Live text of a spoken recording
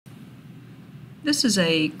This is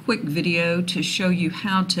a quick video to show you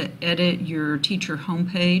how to edit your teacher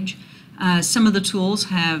homepage. Some of the tools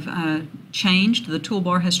have changed. The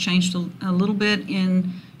toolbar has changed a little bit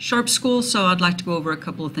in SharpSchool, so I'd like to go over a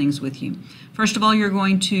couple of things with you. First of all, you're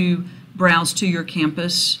going to browse to your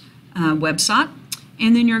campus website,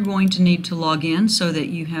 and then you're going to need to log in so that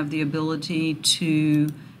you have the ability to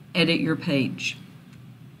edit your page.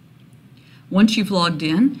 Once you've logged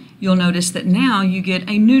in, you'll notice that now you get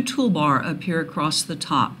a new toolbar up here across the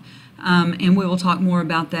top. And we will talk more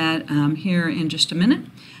about that here in just a minute.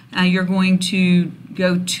 You're going to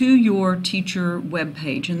go to your teacher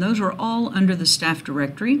webpage, and those are all under the staff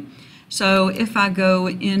directory. So if I go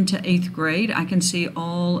into 8th grade, I can see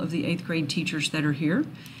all of the 8th grade teachers that are here.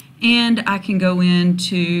 And I can go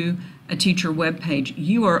into a teacher webpage.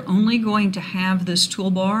 You are only going to have this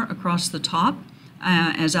toolbar across the top,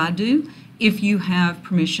 as I do, if you have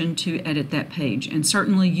permission to edit that page, and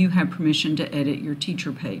certainly you have permission to edit your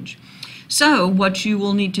teacher page. So what you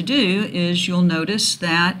will need to do is you'll notice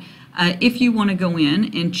that if you want to go in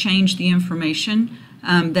and change the information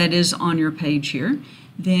that is on your page here,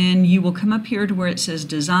 then you will come up here to where it says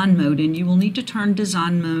design mode, and you will need to turn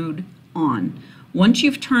design mode on. Once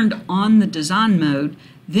you've turned on the design mode,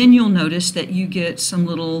 then you'll notice that you get some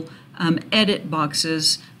little edit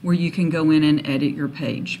boxes where you can go in and edit your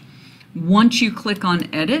page. Once you click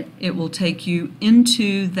on edit, it will take you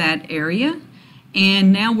into that area,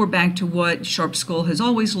 and now we're back to what SharpSchool has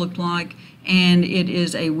always looked like, and it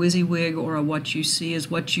is a WYSIWYG, or a what you see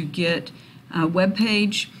is what you get web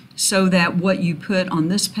page, so that what you put on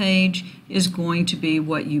this page is going to be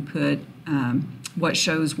what you put, what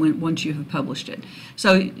shows once you have published it.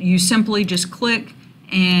 So you simply just click,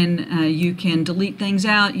 and you can delete things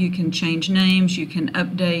out, you can change names, you can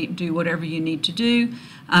update, do whatever you need to do.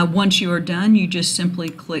 Once you are done, you just simply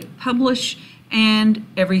click publish, and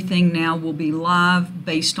everything now will be live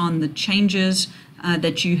based on the changes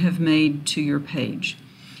that you have made to your page.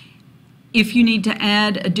 If you need to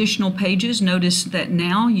add additional pages, notice that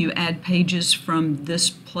now you add pages from this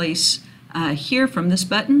place here, from this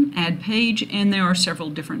button, add page, and there are several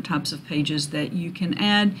different types of pages that you can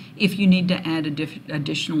add if you need to add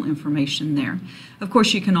additional information there. Of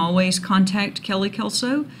course, you can always contact Kelly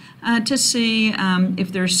Kelso to see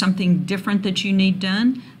if there's something different that you need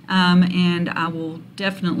done, and I will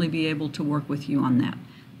definitely be able to work with you on that.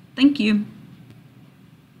 Thank you.